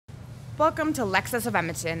Welcome to Lexus of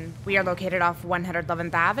Edmonton. We are located off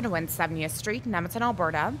 111th Ave and 170th Street in Edmonton,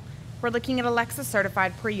 Alberta. We're looking at a Lexus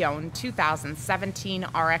certified pre-owned 2017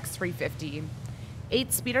 RX 350.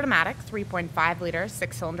 8-speed automatic, 3.5-liter,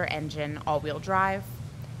 6-cylinder engine, all-wheel drive.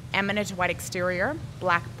 Eminent white exterior,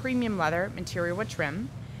 black premium leather, interior wood trim.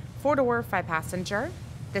 4-door, 5-passenger.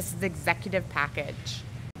 This is executive package.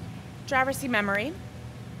 Driver seat memory.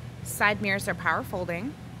 Side mirrors are power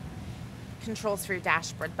folding. Controls for your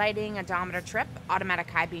dashboard lighting, odometer trip, automatic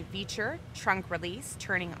high beam feature, trunk release,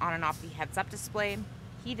 turning on and off the heads-up display,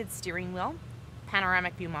 heated steering wheel,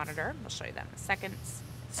 panoramic view monitor, we'll show you that in a second,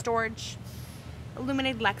 storage,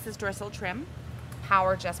 illuminated Lexus dorsal trim,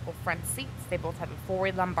 power adjustable front seats, they both have a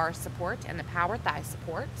forward lumbar support and the power thigh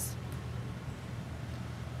supports,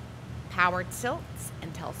 power tilts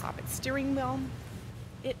and telescopic steering wheel.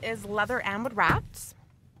 It is leather and wood wrapped.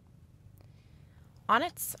 On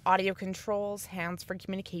its audio controls, hands-free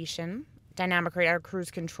communication, dynamic radar cruise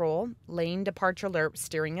control, lane departure alert,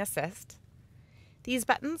 steering assist. These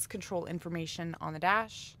buttons control information on the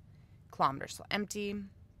dash, kilometers still empty,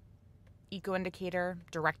 eco indicator,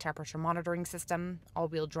 direct temperature monitoring system,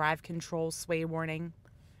 all-wheel drive control, sway warning.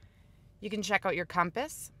 You can check out your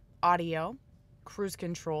compass, audio, cruise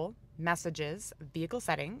control, messages, vehicle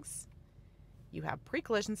settings. You have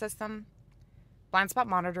pre-collision system, blind spot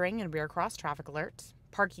monitoring and rear cross traffic alert,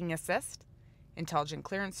 parking assist, intelligent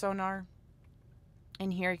clearance sonar.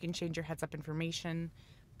 In here you can change your heads-up information,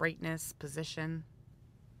 brightness, position.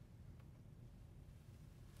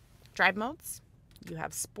 Drive modes, you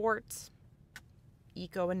have sport,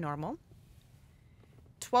 eco, and normal.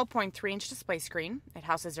 12.3-inch display screen. It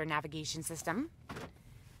houses your navigation system.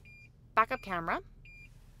 Backup camera.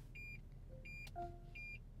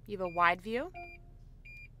 You have a wide view,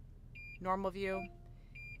 normal view,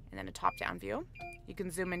 and then a top-down view. You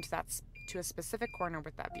can zoom into that to a specific corner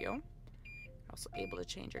with that view. You're also able to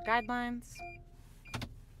change your guidelines.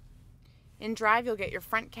 In drive, you'll get your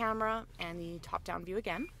front camera and the top-down view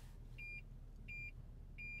again.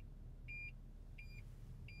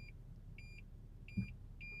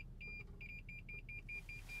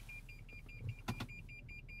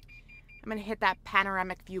 I'm going to hit that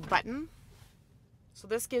panoramic view button. So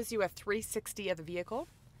this gives you a 360 of the vehicle.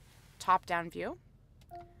 Top-down view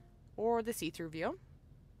or the see-through view.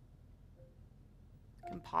 You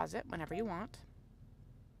can pause it whenever you want.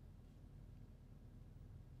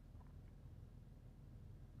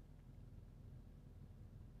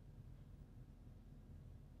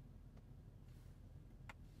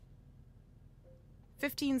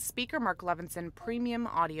 '15-speaker Mark Levinson premium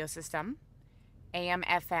audio system. AM,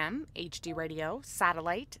 FM, HD radio,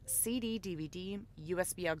 satellite, CD, DVD,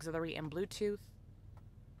 USB auxiliary, and Bluetooth.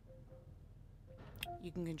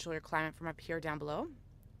 You can control your climate from up here down below.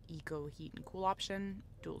 Eco heat and cool option,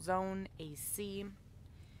 dual zone, AC.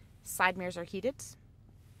 Side mirrors are heated.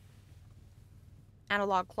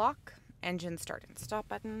 Analog clock, engine start and stop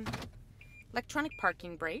button. Electronic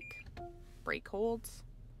parking brake, brake holds.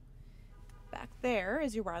 Back there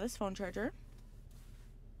is your wireless phone charger.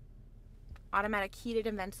 Automatic heated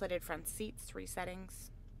and ventilated front seats, 3 settings.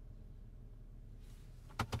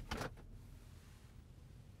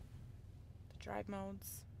 Drive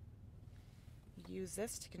modes. Use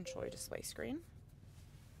this to control your display screen.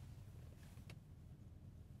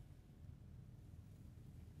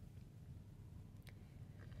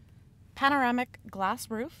 Panoramic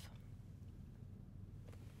glass roof.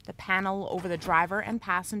 The panel over the driver and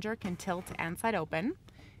passenger can tilt and slide open.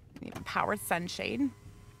 You have a powered sunshade. You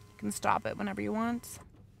can stop it whenever you want.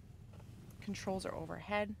 Controls are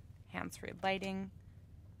overhead. Hands-free lighting.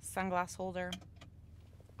 Sunglass holder.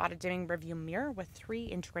 Auto-dimming rearview mirror with 3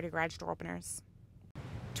 integrated garage door openers.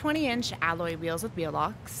 20-inch alloy wheels with wheel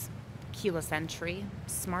locks, keyless entry,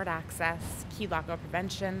 smart access, key lockout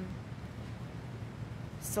prevention,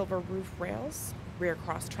 silver roof rails, rear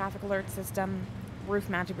cross traffic alert system, roof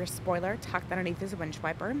mounted rear spoiler tucked underneath is a winch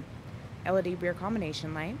wiper, LED rear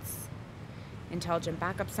combination lights, intelligent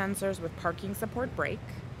backup sensors with parking support brake,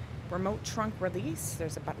 remote trunk release.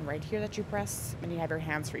 There's a button right here that you press when you have your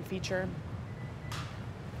hands-free feature.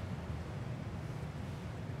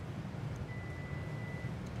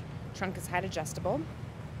 Trunk is height adjustable.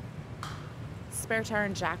 Spare tire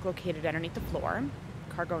and jack located underneath the floor.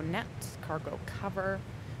 Cargo net, cargo cover,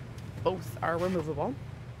 both are removable.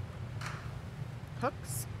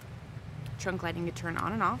 Hooks. Trunk lighting to turn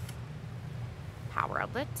on and off. Power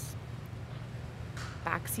outlet.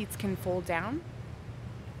 Back seats can fold down.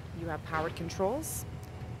 You have powered controls.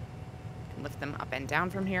 You can lift them up and down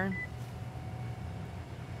from here.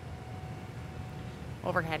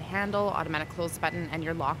 Overhead handle, automatic close button, and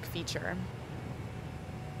your lock feature.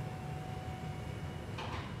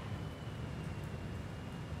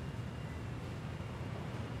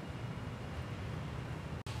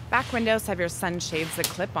 Back windows have your sunshades that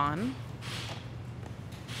clip on.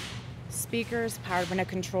 Speakers, power window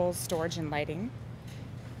controls, storage and lighting.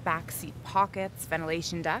 Back seat pockets,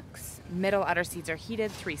 ventilation ducts. Middle outer seats are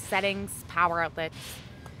heated, 3 settings, power outlets.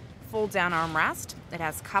 Fold down armrest. It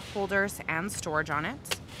has cup holders and storage on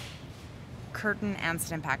it. Curtain and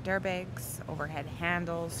sit impact airbags, overhead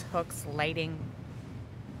handles, hooks, lighting,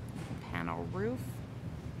 panel roof.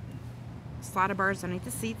 Slotted bars underneath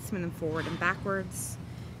the seats, moving forward and backwards.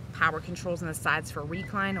 Power controls on the sides for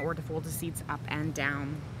recline or to fold the seats up and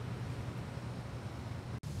down.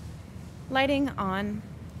 Lighting on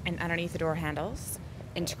and underneath the door handles.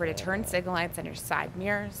 Integrated turn signal lights on your side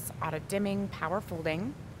mirrors. Auto dimming, power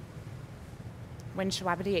folding. Windshield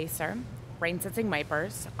wiper deicer. Rain sensing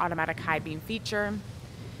wipers. Automatic high beam feature.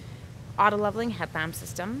 Auto leveling headlamp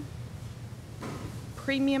system.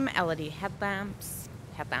 Premium LED headlamps.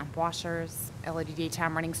 Headlamp washers. LED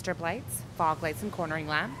daytime running strip lights. Fog lights and cornering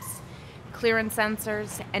lamps. Clearance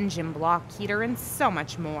sensors. Engine block heater and so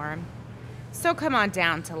much more. So come on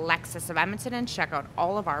down to Lexus of Edmonton and check out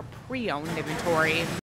all of our pre-owned inventory.